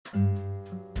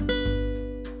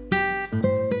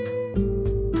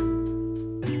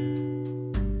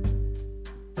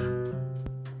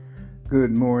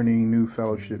Good morning, New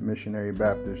Fellowship Missionary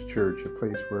Baptist Church, a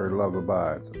place where love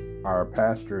abides. Our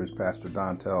pastor is Pastor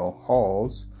Dontel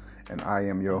Halls, and I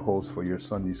am your host for your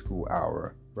Sunday School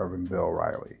Hour, Reverend Bill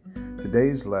Riley.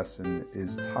 Today's lesson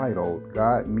is titled,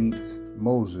 God Meets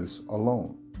Moses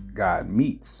Alone. God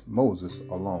meets Moses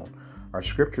alone. Our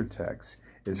scripture text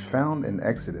is found in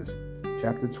Exodus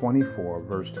chapter 24,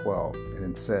 verse 12,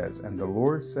 and it says, And the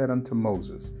Lord said unto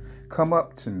Moses, Come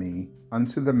up to me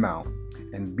unto the mount,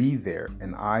 and be there,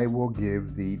 and I will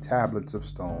give thee tablets of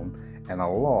stone, and a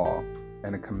law,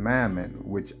 and a commandment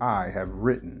which I have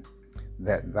written,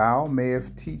 that thou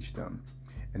mayest teach them.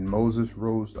 And Moses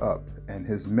rose up, and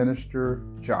his minister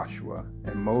Joshua,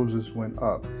 and Moses went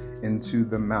up into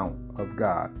the mount of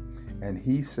God. And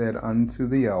he said unto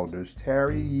the elders,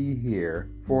 Tarry ye here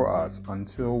for us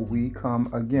until we come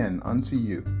again unto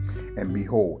you. And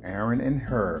behold, Aaron and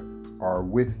Hur are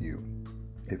with you.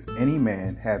 If any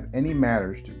man have any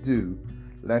matters to do,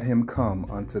 let him come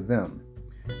unto them.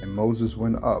 And Moses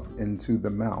went up into the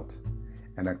mount,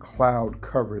 and a cloud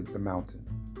covered the mountain.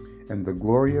 And the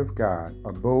glory of God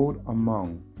abode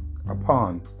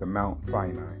upon the Mount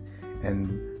Sinai.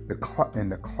 And the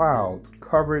cloud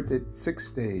covered it 6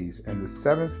 days. And the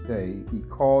seventh day he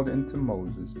called unto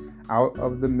Moses out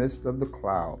of the midst of the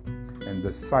cloud. And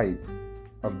the sight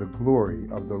of the glory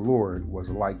of the Lord was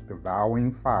like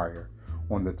devouring fire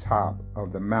on the top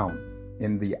of the mount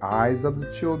in the eyes of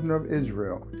the children of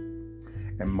Israel.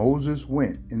 And Moses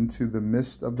went into the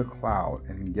midst of the cloud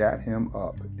and gat him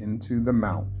up into the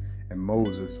mount. And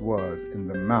Moses was in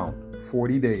the mount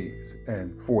 40 days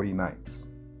and 40 nights.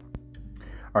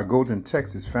 Our golden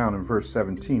text is found in verse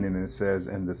 17, and it says,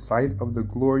 And the sight of the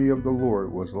glory of the Lord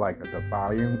was like a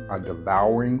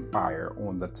devouring fire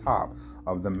on the top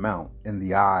of the mount in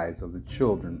the eyes of the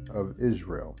children of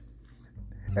Israel.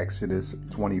 Exodus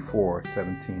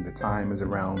 24:17. The time is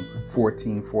around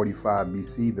 1445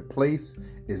 BC. The place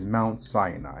is Mount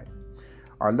Sinai.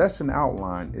 Our lesson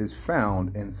outline is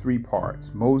found in 3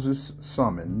 parts. Moses'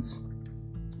 summons.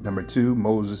 Number 2,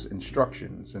 Moses'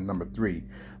 instructions. And number 3,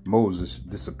 Moses'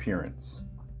 disappearance.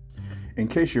 In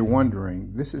case you're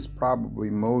wondering, this is probably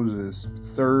Moses'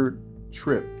 3rd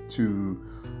trip to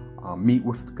meet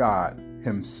with God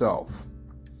himself.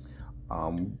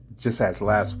 Just as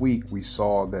last week we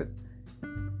saw that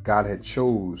God had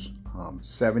chose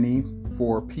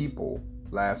 74 people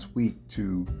last week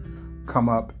to come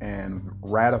up and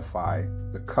ratify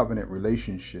the covenant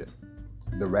relationship.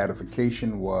 The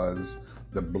ratification was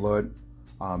the blood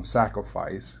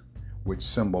sacrifice, which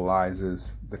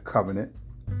symbolizes the covenant,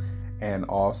 and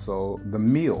also the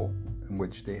meal in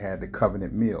which they had the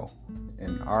covenant meal.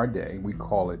 In our day, we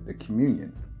call it the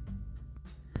communion.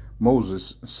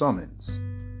 Moses' summons.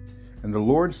 And the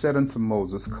Lord said unto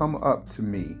Moses, Come up to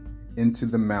me into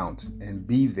the mount, and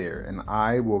be there, and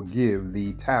I will give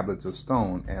thee tablets of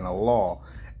stone, and a law,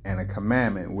 and a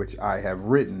commandment which I have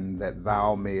written, that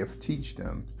thou mayest teach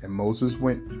them. And Moses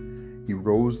went, he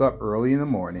rose up early in the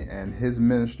morning, and his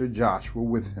minister Joshua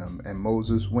with him, and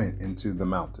Moses went into the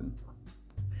mountain.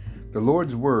 The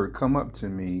Lord's word, Come up to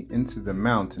me into the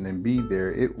mountain and be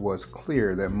there, it was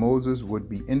clear that Moses would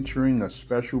be entering a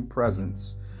special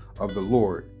presence of the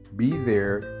Lord. Be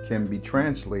there can be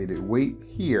translated wait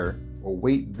here, or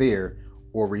wait there,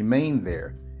 or remain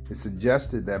there. It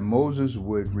suggested that Moses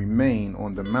would remain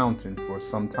on the mountain for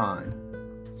some time,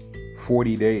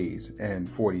 40 days and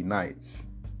 40 nights.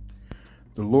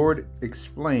 The Lord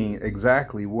explained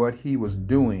exactly what he was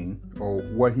doing, or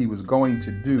what he was going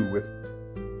to do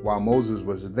while Moses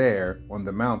was there on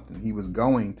the mountain. He was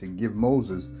going to give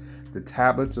Moses the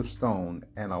tablets of stone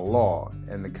and a law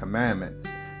and the commandments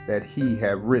that he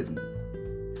had written.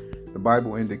 The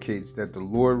Bible indicates that the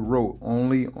Lord wrote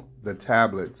only the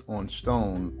tablets on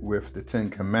stone with the 10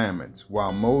 commandments,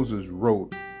 while Moses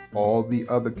wrote all the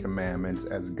other commandments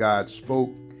as God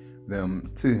spoke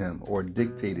them to him or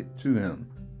dictated to him.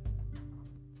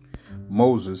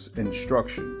 Moses'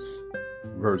 instructions,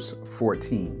 verse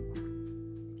 14.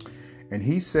 And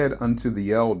he said unto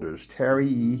the elders, Tarry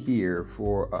ye here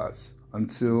for us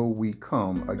until we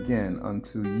come again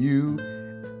unto you.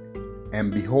 And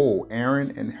behold,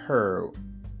 Aaron and Hur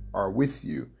are with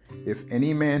you. If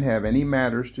any man have any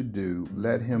matters to do,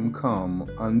 let him come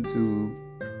unto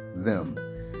them.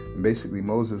 And basically,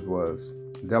 Moses was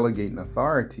delegating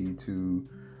authority to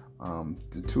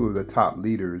the 2 of the top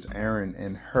leaders, Aaron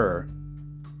and Hur.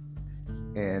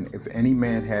 And if any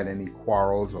man had any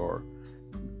quarrels or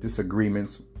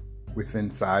disagreements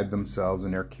inside themselves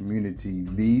and their community,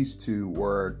 these 2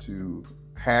 were to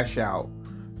hash out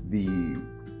the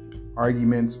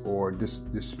arguments or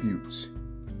disputes.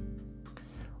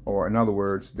 or in other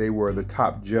words, they were the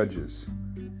top judges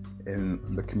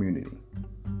in the community.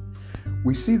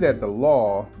 We see that the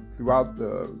law throughout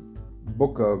the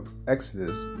book of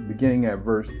Exodus, beginning at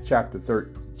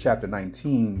chapter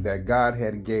 19, that God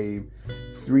had gave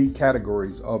 3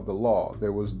 categories of the law.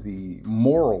 There was the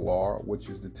moral law, which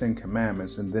is the 10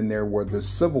 commandments, and then there were the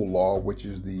civil law, which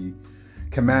is the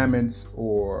commandments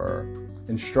or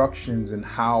instructions in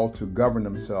how to govern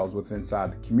themselves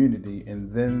inside the community.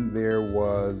 And then there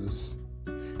was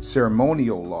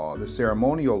ceremonial law. The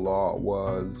ceremonial law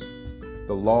was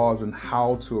the laws and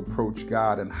how to approach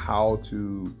God and how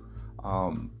to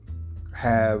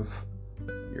have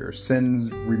your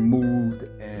sins removed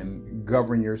and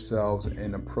govern yourselves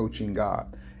in approaching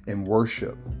God in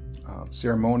worship.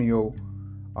 Ceremonial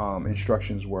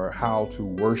instructions were how to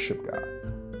worship God.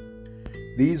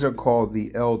 These are called the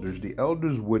elders. The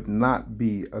elders would not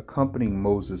be accompanying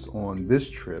Moses on this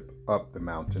trip up the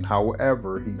mountain.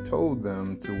 However, he told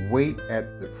them to wait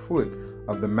at the foot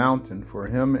of the mountain for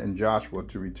him and Joshua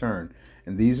to return.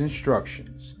 In these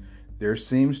instructions, there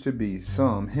seems to be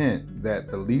some hint that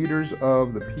the leaders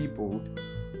of the people,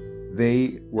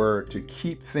 they were to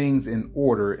keep things in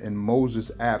order in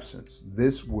Moses' absence.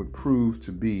 This would prove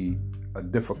to be a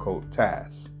difficult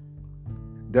task.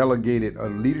 Delegated a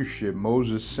leadership,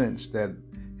 Moses sensed that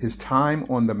his time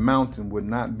on the mountain would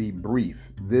not be brief.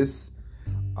 This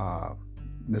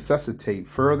necessitate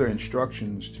further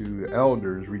instructions to the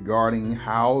elders regarding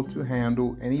how to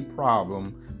handle any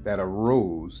problem that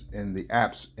arose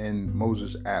in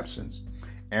Moses' absence.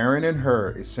 Aaron and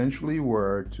Hur essentially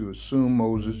were to assume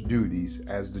Moses' duties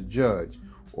as the judge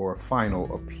or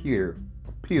final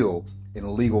appeal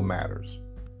in legal matters.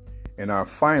 And our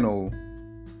final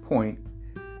point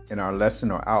in our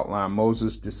lesson or outline,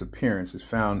 Moses' disappearance, is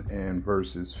found in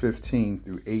verses 15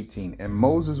 through 18. And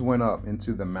Moses went up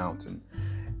into the mountain,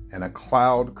 and a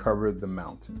cloud covered the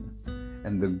mountain,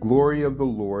 and the glory of the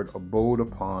Lord abode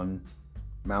upon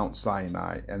Mount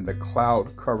Sinai, and the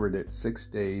cloud covered it 6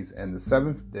 days, and the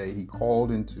 7th day he called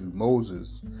into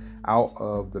Moses out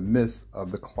of the midst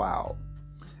of the cloud.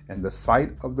 And the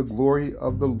sight of the glory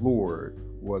of the Lord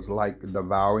was like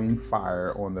devouring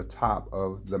fire on the top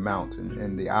of the mountain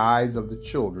in the eyes of the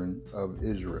children of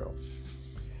Israel.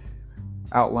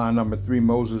 Outline number 3,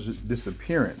 Moses'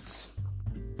 disappearance.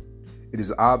 It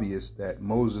is obvious that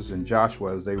Moses and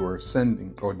Joshua, as they were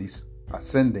ascending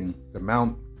the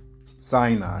Mount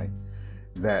Sinai,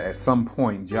 that at some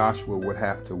point Joshua would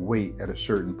have to wait at a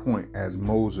certain point as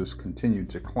Moses continued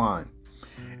to climb.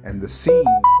 And the scene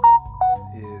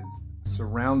is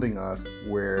surrounding us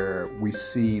where we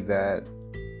see that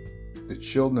the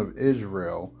children of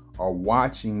Israel are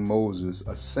watching Moses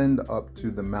ascend up to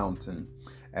the mountain.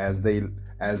 As they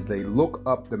look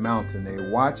up the mountain, they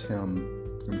watch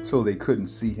him until they couldn't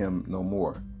see him no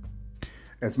more.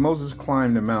 As Moses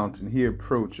climbed the mountain, he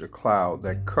approached a cloud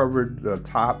that covered the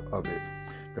top of it.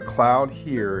 The cloud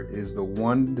here is the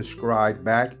one described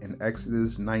back in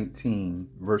Exodus 19,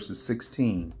 verses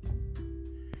 16.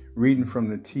 Reading from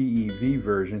the TEV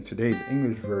version, today's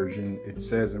English version, it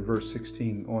says in verse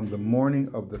 16, "On the morning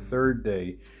of the 3rd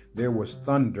day, there was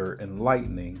thunder and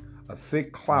lightning. A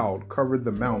thick cloud covered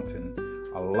the mountain.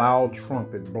 A loud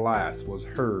trumpet blast was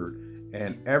heard,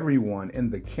 and everyone in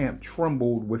the camp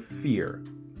trembled with fear."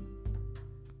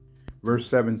 Verse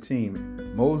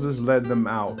 17, Moses led them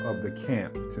out of the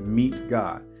camp to meet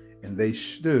God, and they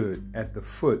stood at the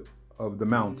foot of the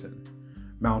mountain.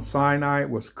 Mount Sinai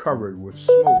was covered with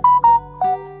smoke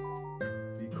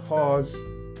because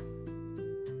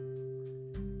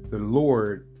the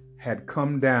Lord had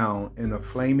come down in a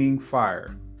flaming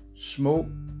fire. Smoke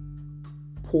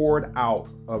poured out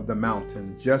of the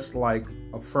mountain just like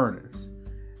a furnace,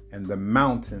 and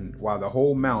the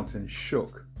whole mountain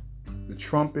shook. The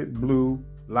trumpet blew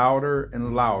louder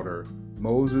and louder.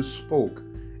 Moses spoke,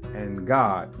 and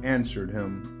God answered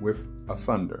him with a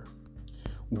thunder.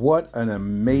 What an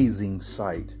amazing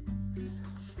sight.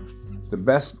 The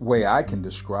best way I can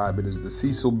describe it is the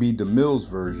Cecil B. DeMille's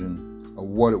version of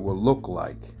what it will look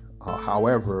like.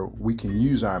 However, we can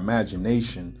use our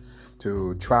imagination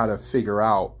to try to figure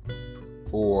out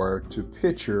or to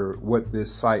picture what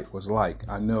this sight was like.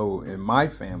 I know in my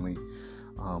family,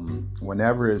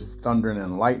 whenever it's thundering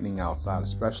and lightning outside,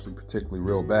 particularly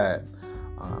real bad,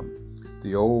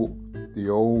 the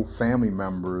old family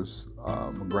members,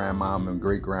 my grandmom and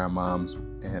great grandmoms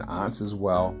and aunts as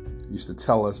well, used to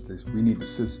tell us that we need to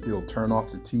sit still, turn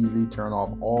off the TV, turn off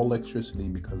all electricity,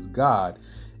 because God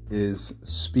is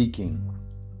speaking.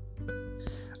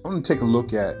 I'm going to take a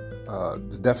look at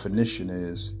the definition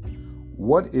is,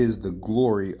 what is the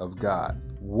glory of God?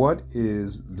 What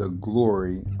is the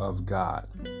glory of God?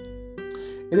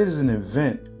 It is an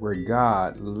event where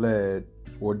God led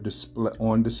or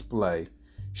on display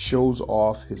shows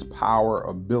off his power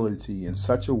ability in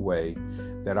such a way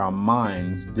that our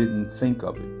minds didn't think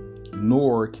of it,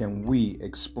 nor can we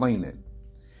explain it.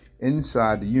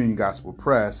 Inside the Union Gospel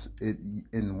Press,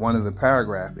 in one of the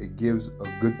paragraphs, it gives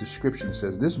a good description. It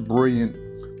says, this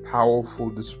brilliant, powerful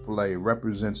display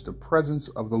represents the presence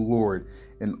of the Lord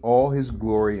in all his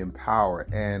glory and power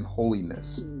and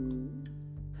holiness.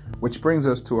 Which brings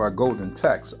us to our golden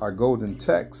text. Our golden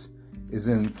text is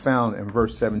found in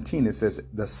verse 17. It says,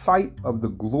 the sight of the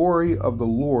glory of the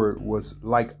Lord was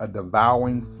like a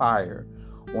devouring fire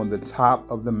on the top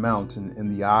of the mountain in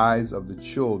the eyes of the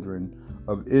children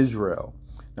of Israel.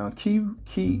 Now, key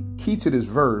to this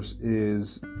verse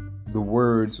is the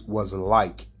words was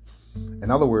like.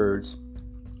 In other words,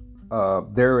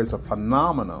 there is a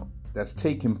phenomenon that's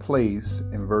taking place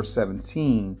in verse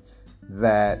 17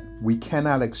 that we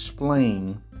cannot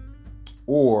explain,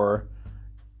 or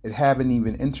it haven't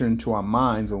even entered into our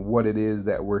minds of what it is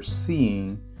that we're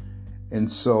seeing.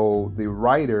 And so the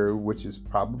writer, which is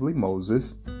probably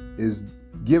Moses, is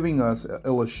giving us an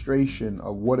illustration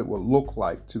of what it will look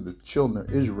like to the children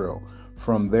of Israel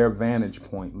from their vantage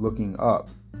point looking up.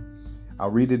 I'll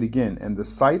read it again. And the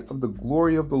sight of the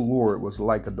glory of the Lord was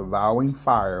like a devouring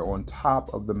fire on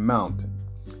top of the mountain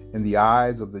in the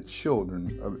eyes of the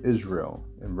children of Israel.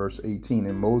 In verse 18,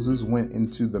 and Moses went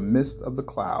into the midst of the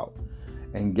cloud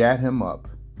and gat him up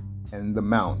in the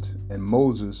mount. And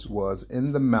Moses was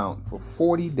in the mount for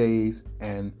 40 days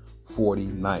and 40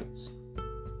 nights.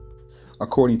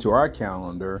 According to our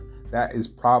calendar, that is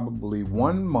probably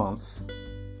 1 month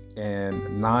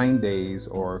and 9 days,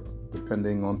 or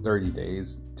depending on 30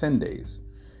 days, 10 days.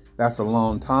 That's a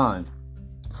long time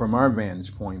from our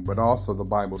vantage point, but also the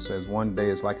Bible says 1 day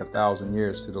is like 1,000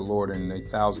 years to the Lord, and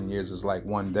 1,000 years is like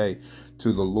 1 day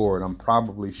to the Lord. I'm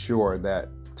probably sure that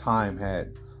time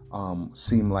had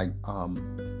seemed like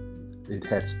it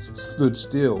had stood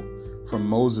still from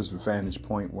Moses' vantage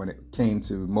point when it came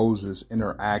to Moses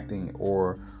interacting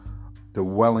or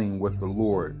dwelling with the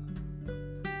Lord.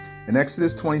 And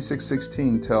Exodus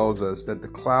 26:16 tells us that the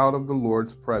cloud of the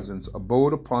Lord's presence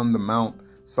abode upon the Mount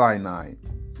Sinai.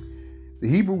 The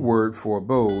Hebrew word for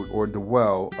abode or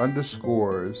dwell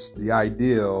underscores the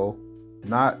ideal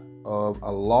not of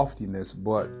a loftiness,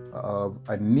 but of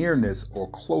a nearness or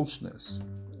closeness.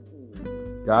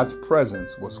 God's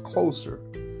presence was closer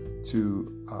to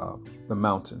the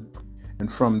mountain.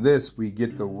 And from this, we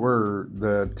get the word,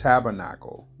 the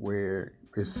tabernacle, where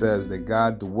it says that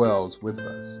God dwells with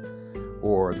us,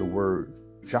 or the word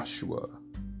Joshua,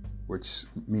 which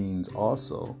means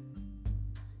also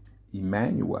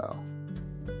Emmanuel,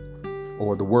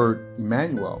 or the word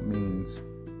Emmanuel means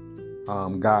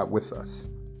God with us.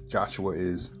 Joshua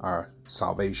is our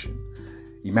salvation.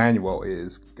 Emmanuel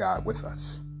is God with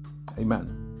us.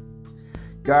 Amen.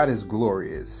 God is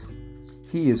glorious.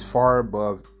 He is far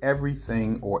above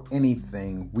everything or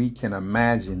anything we can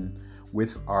imagine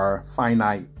with our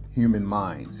finite human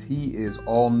minds. He is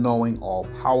all-knowing,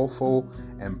 all-powerful,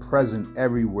 and present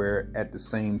everywhere at the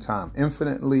same time,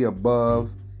 infinitely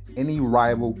above any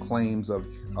rival claims of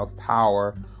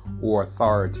power or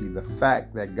authority. The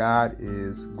fact that God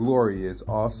is glorious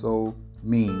also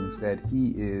means that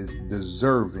he is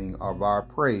deserving of our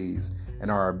praise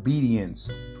and our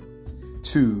obedience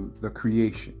to the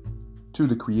creator.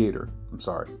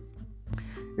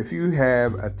 If you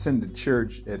have attended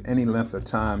church at any length of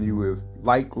time, you have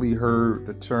likely heard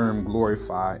the term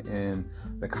glorify in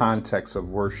the context of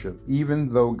worship. Even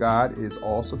though God is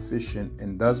all sufficient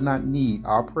and does not need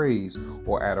our praise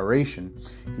or adoration,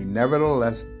 he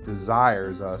nevertheless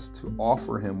desires us to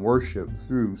offer him worship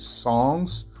through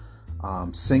songs,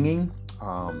 singing,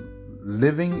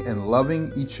 living and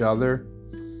loving each other.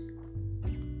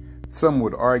 Some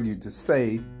would argue to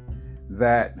say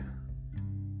that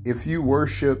if you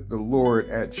worship the Lord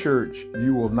at church,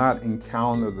 you will not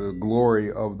encounter the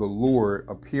glory of the Lord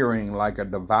appearing like a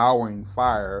devouring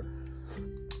fire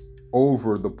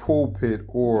over the pulpit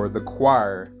or the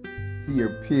choir. He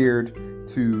appeared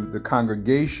to the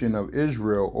congregation of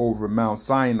Israel over Mount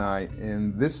Sinai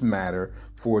in this matter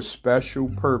for a special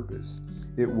purpose.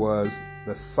 It was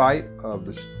the sight of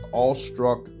the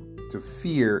awestruck to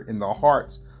fear in the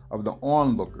hearts of the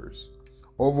onlookers,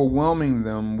 overwhelming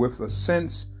them with a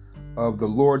sense of the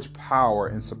Lord's power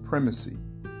and supremacy,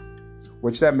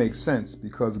 which that makes sense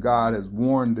because God has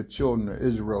warned the children of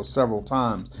Israel several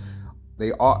times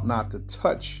they ought not to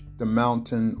touch the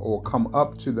mountain or come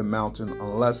up to the mountain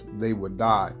unless they would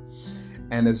die.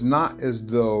 And it's not as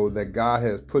though that God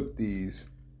has put these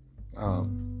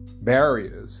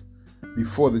barriers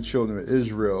before the children of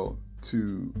Israel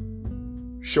to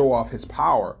show off his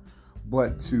power,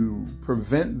 but to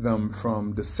prevent them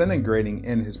from disintegrating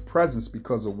in his presence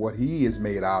because of what he is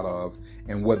made out of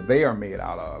and what they are made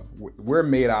out of. We're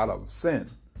made out of sin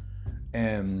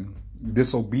and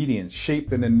disobedience,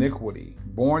 shaped in iniquity,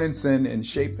 born in sin and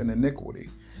shaped in iniquity.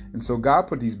 And so God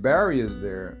put these barriers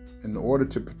there in order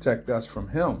to protect us from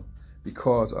him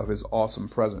because of his awesome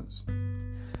presence.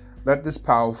 Let this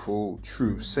powerful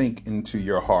truth sink into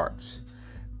your hearts,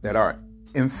 that our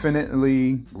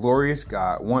infinitely glorious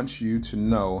God wants you to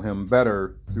know him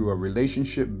better through a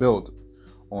relationship built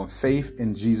on faith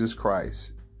in Jesus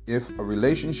Christ. If a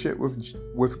relationship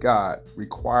with God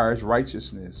requires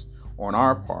righteousness on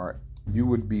our part, you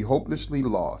would be hopelessly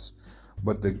lost.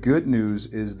 But the good news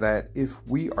is that if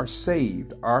we are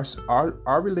saved,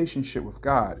 our relationship with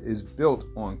God is built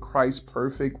on Christ's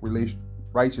perfect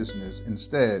righteousness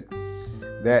instead.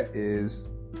 That is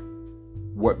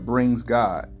what brings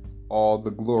God all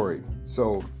the glory.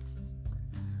 So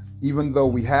even though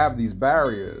we have these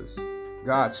barriers,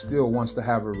 God still wants to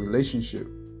have a relationship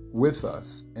with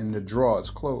us and to draw us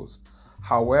close.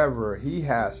 However, he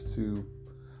has to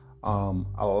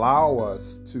allow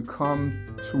us to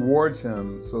come towards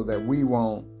him so that we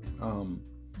won't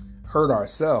hurt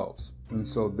ourselves. And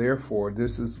so therefore,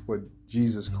 this is what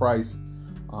Jesus Christ's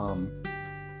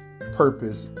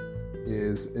purpose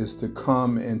is to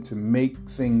come and to make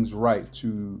things right,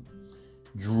 to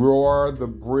draw the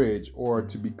bridge, or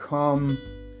to become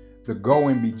the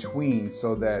go-in-between,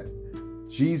 so that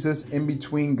Jesus in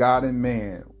between God and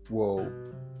man will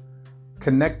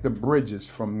connect the bridges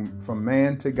from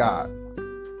man to God.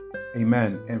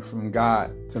 Amen. And from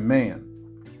God to man.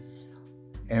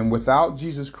 And without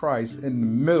Jesus Christ in the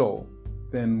middle,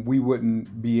 then we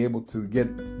wouldn't be able to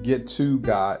get to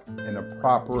God in a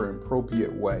proper and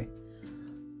appropriate way.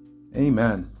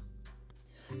 Amen.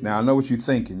 Now, I know what you're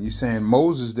thinking. You're saying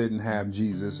Moses didn't have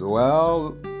Jesus.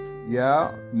 Well,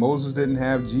 yeah, Moses didn't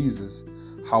have Jesus.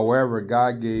 However,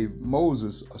 God gave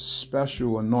Moses a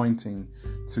special anointing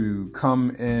to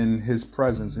come in his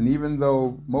presence. And even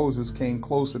though Moses came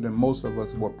closer than most of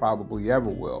us will probably ever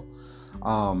will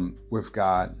with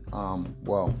God,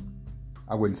 well,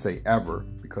 I wouldn't say ever,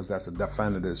 because that's a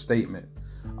definitive statement.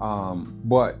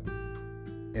 But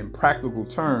in practical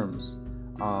terms,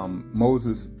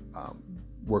 Moses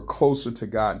were closer to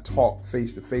God and talked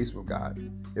face to face with God.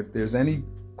 If there's any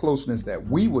closeness that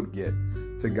we would get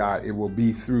to God, it will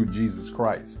be through Jesus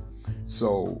Christ.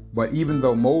 So, but even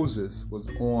though Moses was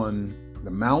on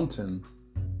the mountain,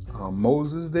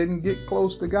 Moses didn't get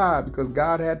close to God because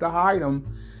God had to hide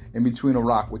him in between a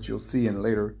rock, which you'll see in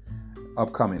later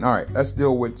upcoming. All right, let's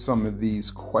deal with some of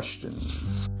these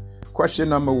questions. Question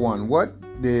number 1.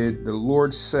 What did the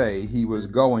Lord say he was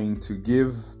going to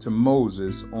give to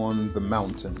Moses on the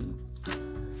mountain?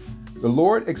 The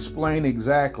Lord explained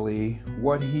exactly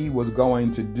what he was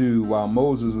going to do while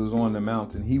Moses was on the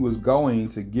mountain. He was going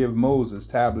to give Moses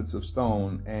tablets of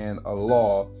stone and a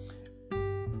law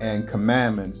and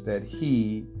commandments that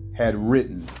he had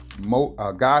written,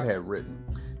 God had written.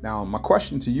 Now, my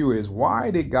question to you is, why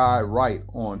did God write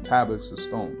on tablets of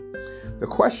stone? The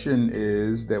question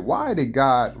is that why did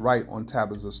God write on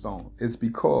tablets of stone? It's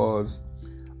because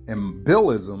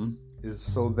symbolism is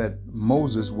so that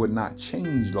Moses would not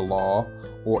change the law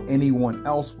or anyone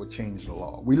else would change the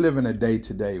law. We live in a day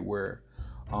today where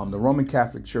the Roman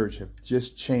Catholic Church have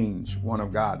just changed one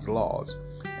of God's laws,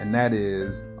 and that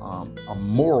is a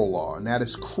moral law, and that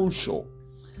is crucial.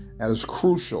 That is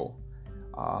crucial.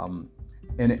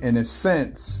 In a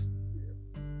sense,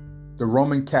 the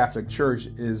Roman Catholic Church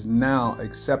is now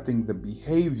accepting the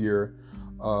behavior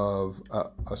of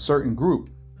a certain group.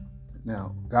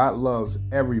 Now, God loves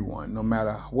everyone, no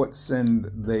matter what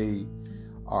sin they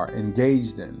are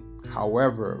engaged in.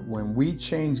 However, when we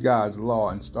change God's law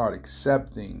and start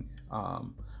accepting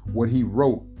what he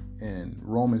wrote in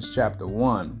Romans chapter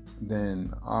 1,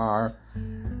 then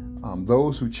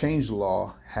those who change the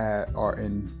law are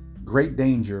in great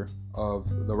danger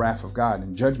of the wrath of God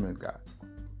and judgment of God.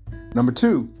 Number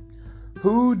 2,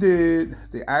 who did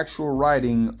the actual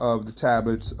writing of the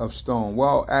tablets of stone?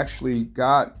 Well, actually,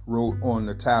 God wrote on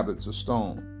the tablets of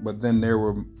stone, but then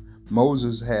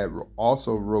Moses had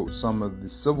also wrote some of the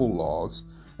civil laws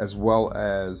as well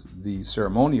as the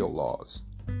ceremonial laws.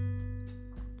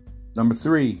 Number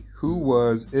 3, who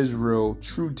was Israel's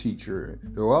true teacher?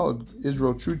 Well,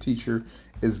 Israel's true teacher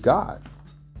is God.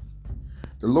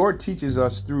 The Lord teaches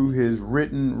us through his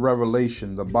written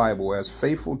revelation, the Bible, as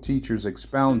faithful teachers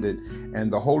expound it,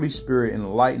 and the Holy Spirit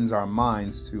enlightens our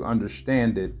minds to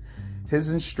understand it.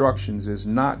 His instructions is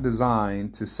not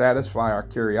designed to satisfy our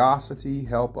curiosity,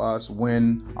 help us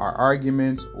win our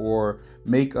arguments, or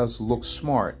make us look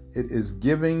smart. It is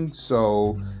giving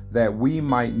so that we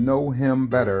might know him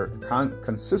better,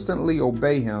 consistently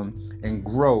obey him, and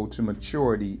grow to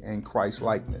maturity and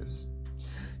Christ-likeness.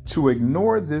 To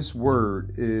ignore this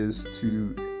word is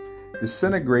to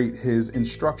disintegrate his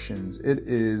instructions. It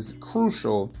is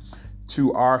crucial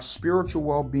to our spiritual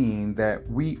well-being that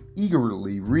we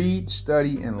eagerly read,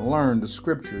 study, and learn the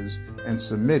scriptures and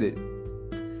submit it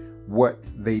what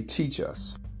they teach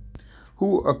us.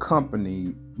 Who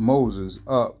accompanied Moses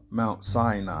up Mount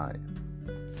Sinai?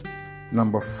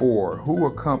 Number 4, who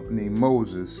accompanied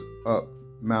Moses up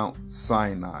Mount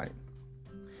Sinai?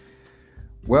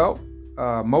 Well,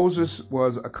 Moses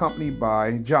was accompanied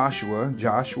by Joshua.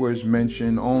 Joshua is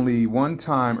mentioned only one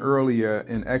time earlier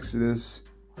in Exodus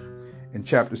in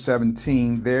chapter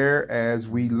 17. There, as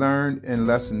we learned in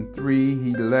lesson 3,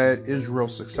 he led Israel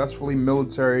successfully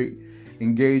military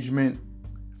engagement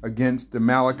against the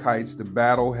Amalekites. The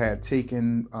battle had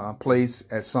taken place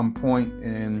at some point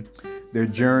in their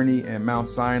journey in Mount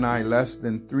Sinai, less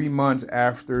than 3 months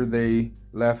after they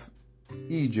left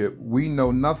Egypt. We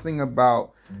know nothing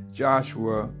about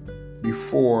Joshua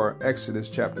before Exodus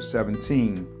chapter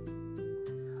 17.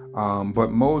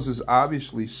 But Moses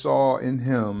obviously saw in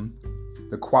him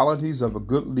the qualities of a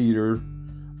good leader,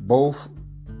 both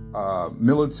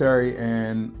military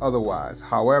and otherwise.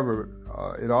 However,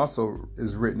 it also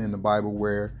is written in the Bible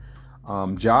where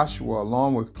Joshua,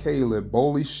 along with Caleb,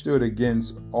 boldly stood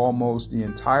against almost the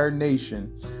entire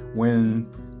nation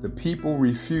when the people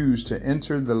refused to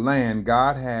enter the land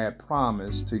God had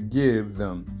promised to give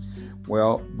them.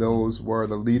 Well, those were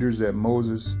the leaders that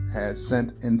Moses had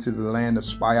sent into the land to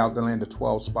spy out the land, the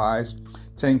 12 spies.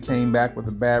 10 came back with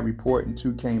a bad report and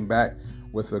 2 came back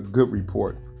with a good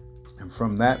report. And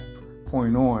from that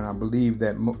point on, I believe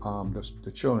that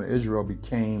the children of Israel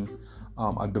became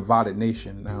a divided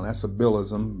nation. Now, that's a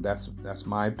Billism. That's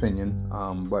my opinion.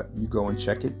 But you go and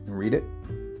check it and read it.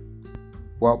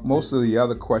 Well, most of the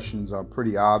other questions are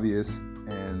pretty obvious,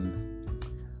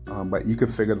 but you can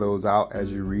figure those out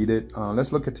as you read it.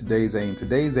 Let's look at today's aim.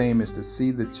 Today's aim is to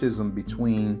see the schism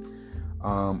between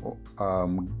to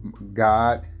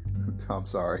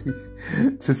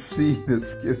see the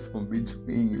schism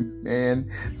between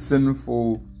man's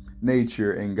sinful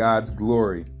nature and God's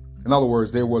glory. In other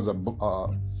words, there was a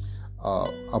blockage.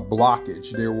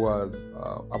 There was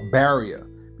a barrier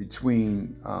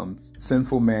between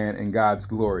sinful man and God's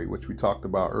glory, which we talked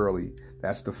about early.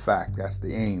 That's the fact. That's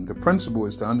the aim. The principle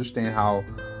is to understand how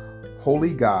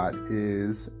holy God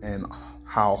is and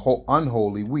how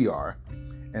unholy we are.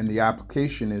 And the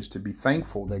application is to be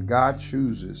thankful that God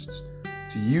chooses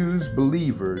to use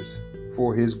believers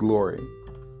for his glory.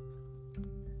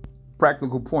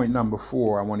 Practical point number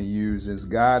 4 I want to use is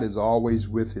God is always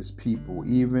with his people,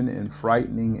 even in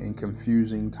frightening and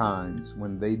confusing times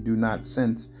when they do not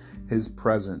sense his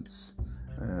presence.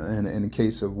 And in the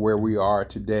case of where we are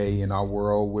today in our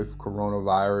world with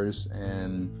coronavirus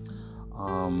and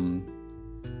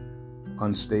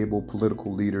unstable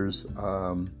political leaders,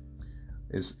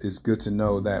 it's good to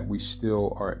know that we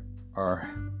still are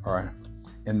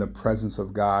in the presence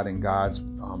of God, and God's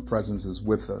presence is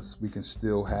with us. We can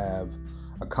still have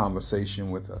a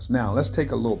conversation with us. Now, let's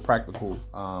take a little practical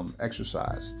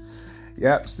exercise.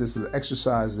 Yep, this is an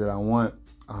exercise that I want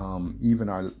even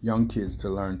our young kids to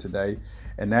learn today,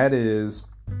 and that is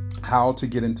how to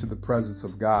get into the presence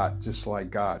of God, just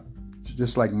like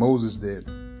Moses did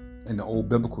in the old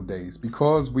biblical days.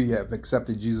 Because we have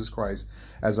accepted Jesus Christ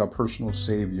as our personal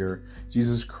Savior,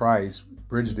 Jesus Christ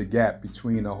bridged the gap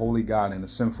between a holy God and a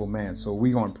sinful man. So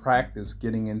we're going to practice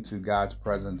getting into God's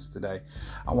presence today.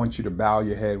 I want you to bow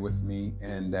your head with me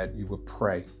and that you would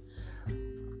pray.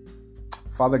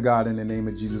 Father God, in the name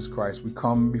of Jesus Christ, we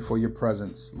come before your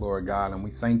presence, Lord God, and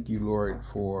we thank you, Lord,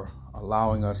 for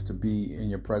allowing us to be in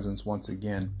your presence once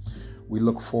again. We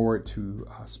look forward to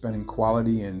spending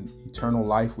quality and eternal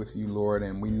life with you, Lord,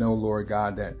 and we know, Lord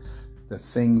God, that the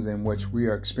things in which we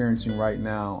are experiencing right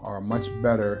now are much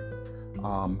better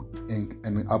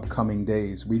in upcoming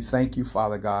days. We thank you,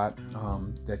 Father God,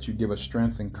 that you give us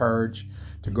strength and courage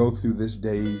to go through these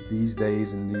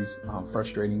days and these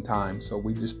frustrating times. So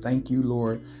we just thank you,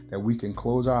 Lord, that we can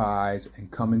close our eyes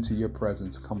and come into your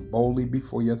presence, come boldly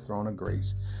before your throne of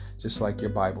grace, just like your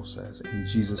Bible says. In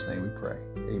Jesus' name we pray.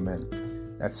 Amen.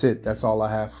 That's it. That's all I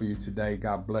have for you today.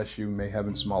 God bless you. May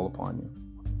heaven smile upon you.